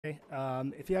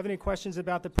If you have any questions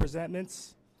about the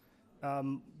presentments,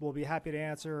 we'll be happy to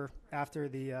answer after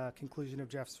the conclusion of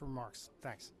Jeff's remarks.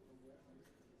 Thanks.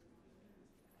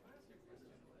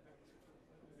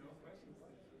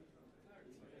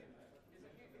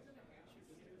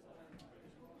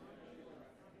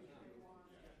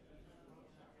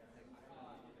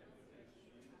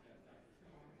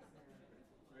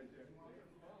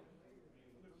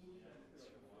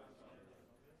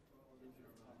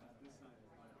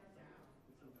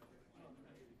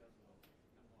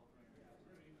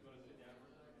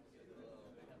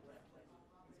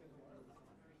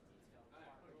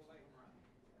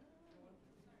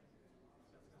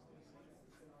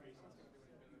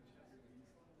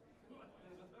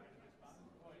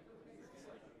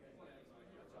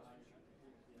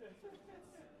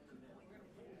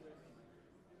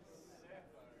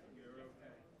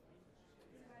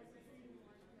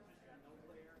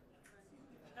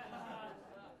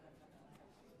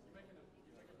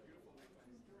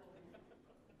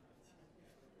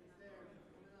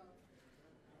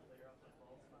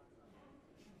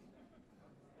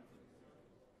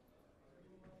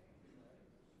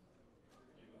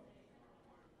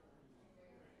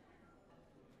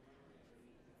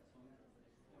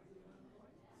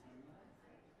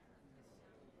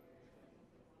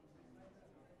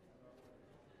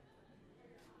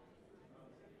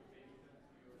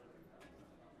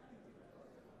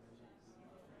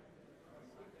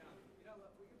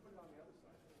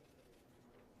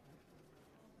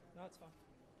 No, it's fine.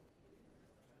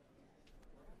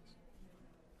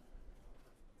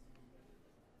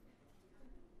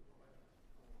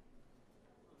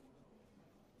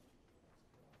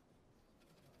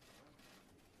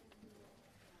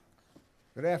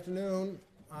 Good afternoon.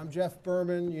 I'm Jeff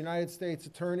Berman, United States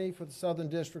Attorney for the Southern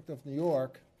District of New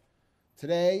York.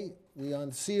 Today, we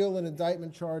unseal an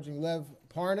indictment charging Lev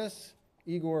Parnas,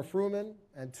 Igor Fruman,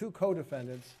 and two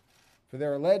co-defendants for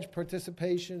their alleged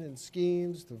participation in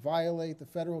schemes to violate the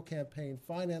federal campaign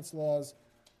finance laws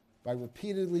by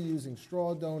repeatedly using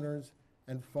straw donors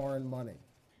and foreign money.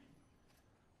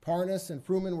 Parnas and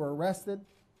Fruman were arrested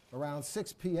around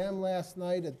 6 p.m. last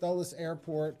night at Dulles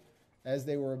Airport as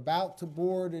they were about to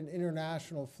board an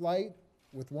international flight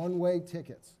with one-way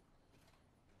tickets.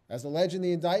 As alleged in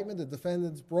the indictment, the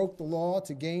defendants broke the law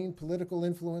to gain political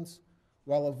influence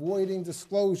while avoiding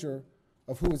disclosure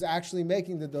of who was actually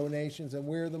making the donations and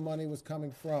where the money was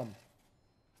coming from.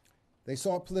 They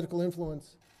sought political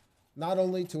influence not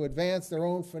only to advance their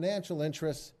own financial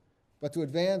interests, but to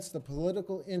advance the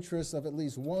political interests of at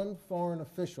least one foreign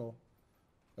official,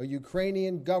 a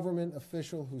Ukrainian government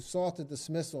official who sought the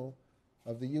dismissal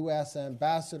of the U.S.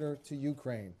 ambassador to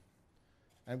Ukraine.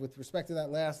 And with respect to that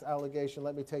last allegation,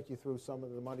 let me take you through some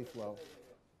of the money flow.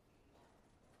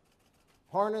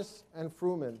 Parnas and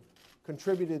Fruman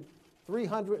contributed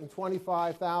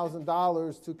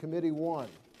 $325,000 to Committee 1.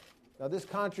 Now, this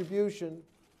contribution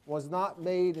was not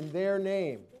made in their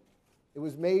name. It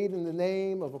was made in the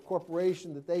name of a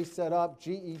corporation that they set up,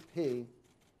 GEP,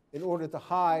 in order to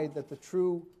hide that the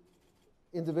true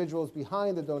individuals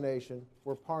behind the donation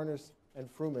were Parnas and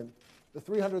Fruman. The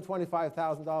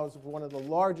 $325,000 was one of the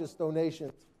largest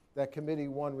donations that Committee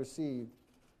 1 received.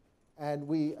 And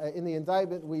we, in the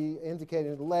indictment, we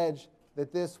indicated and alleged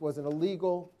that this was an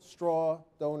illegal straw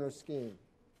donor scheme.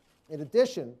 In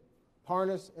addition,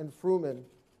 Parnas and Fruman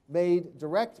made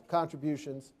direct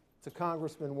contributions to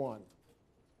Congressman 1.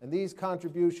 And these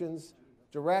contributions,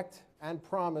 direct and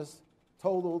promised,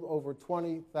 totaled over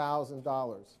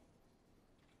 $20,000.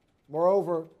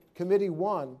 Moreover, Committee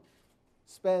 1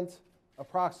 spent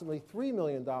approximately $3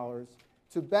 million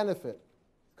to benefit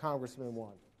Congressman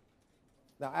 1.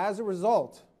 Now, as a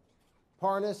result,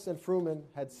 Parnas and Fruman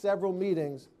had several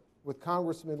meetings with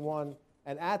Congressman 1,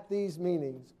 and at these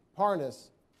meetings, Parnas,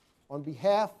 on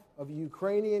behalf of a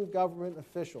Ukrainian government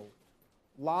official,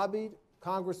 lobbied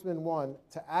Congressman 1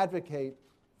 to advocate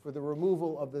for the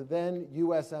removal of the then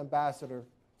U.S. ambassador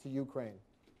to Ukraine.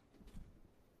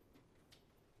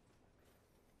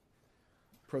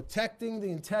 Protecting the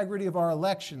integrity of our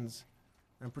elections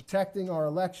and protecting our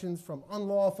elections from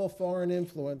unlawful foreign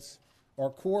influence are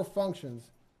core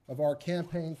functions of our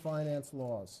campaign finance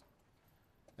laws.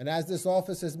 And as this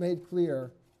office has made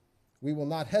clear, we will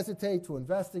not hesitate to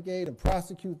investigate and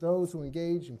prosecute those who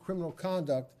engage in criminal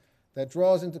conduct that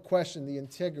draws into question the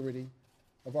integrity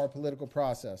of our political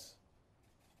process.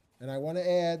 And I want to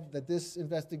add that this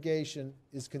investigation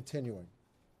is continuing.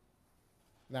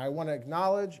 Now, I want to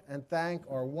acknowledge and thank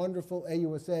our wonderful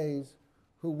AUSAs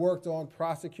who worked on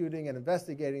prosecuting and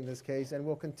investigating this case and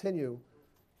will continue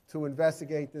to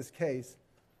investigate this case.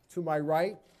 To my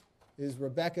right is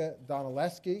Rebecca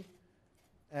Donaleski.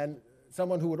 And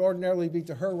someone who would ordinarily be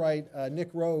to her right, Nick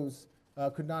Rose,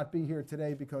 could not be here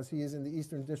today because he is in the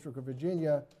Eastern District of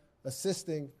Virginia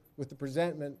assisting with the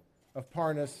presentment of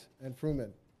Parnas and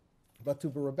Fruman. But to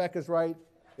Rebecca's right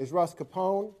is Russ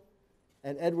Capone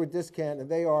and Edward Discant, and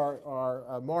they are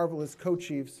our marvelous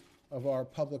co-chiefs of our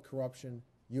public corruption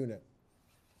unit.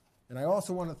 And I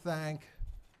also want to thank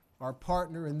our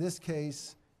partner in this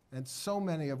case and so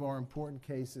many of our important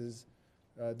cases,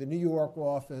 the New York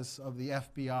office of the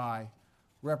FBI,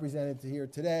 represented here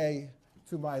today.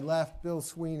 To my left, Bill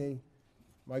Sweeney,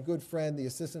 my good friend, the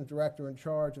assistant director in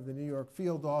charge of the New York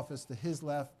field office. To his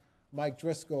left, Mike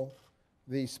Driscoll,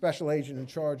 the special agent in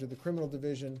charge of the criminal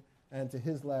division. And to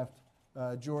his left,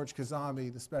 George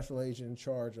Kazami, the special agent in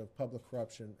charge of public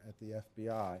corruption at the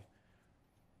FBI.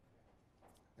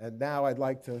 And now I'd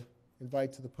like to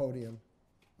invite to the podium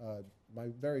my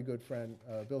very good friend,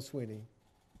 Bill Sweeney,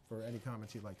 for any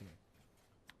comments he'd like to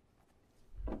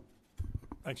make.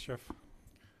 Thanks, Jeff.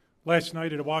 Last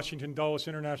night at Washington Dulles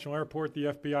International Airport, the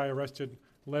FBI arrested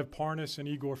Lev Parnas and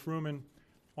Igor Fruman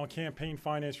on campaign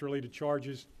finance-related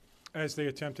charges as they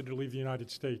attempted to leave the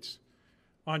United States.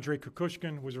 Andrey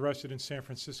Kukushnin was arrested in San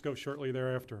Francisco shortly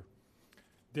thereafter.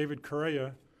 David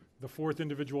Correia, the fourth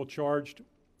individual charged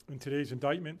in today's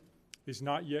indictment, is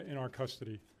not yet in our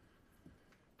custody.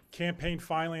 Campaign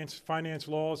finance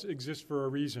laws exist for a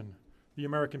reason. The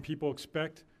American people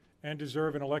expect and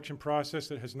deserve an election process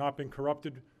that has not been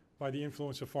corrupted by the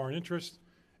influence of foreign interests,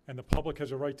 and the public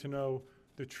has a right to know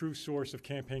the true source of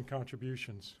campaign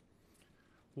contributions.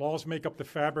 Laws make up the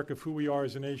fabric of who we are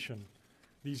as a nation.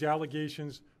 These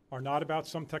allegations are not about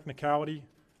some technicality,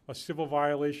 a civil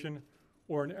violation,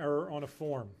 or an error on a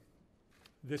form.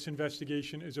 This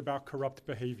investigation is about corrupt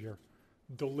behavior,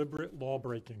 deliberate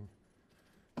law-breaking.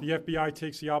 The FBI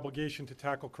takes the obligation to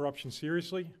tackle corruption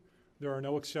seriously. There are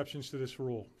no exceptions to this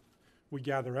rule. We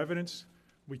gather evidence,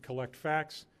 we collect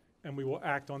facts, and we will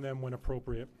act on them when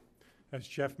appropriate. As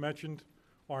Jeff mentioned,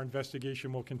 our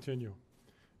investigation will continue.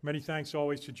 Many thanks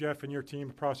always to Jeff and your team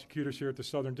of prosecutors here at the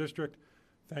Southern District.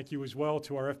 Thank you as well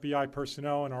to our FBI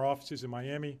personnel in our offices in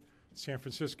Miami, San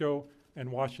Francisco,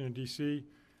 and Washington, D.C.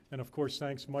 And of course,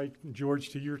 thanks, Mike and George,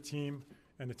 to your team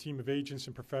and the team of agents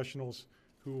and professionals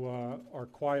who are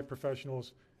quiet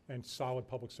professionals and solid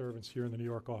public servants here in the New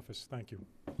York office. Thank you.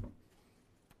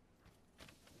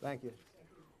 Thank you.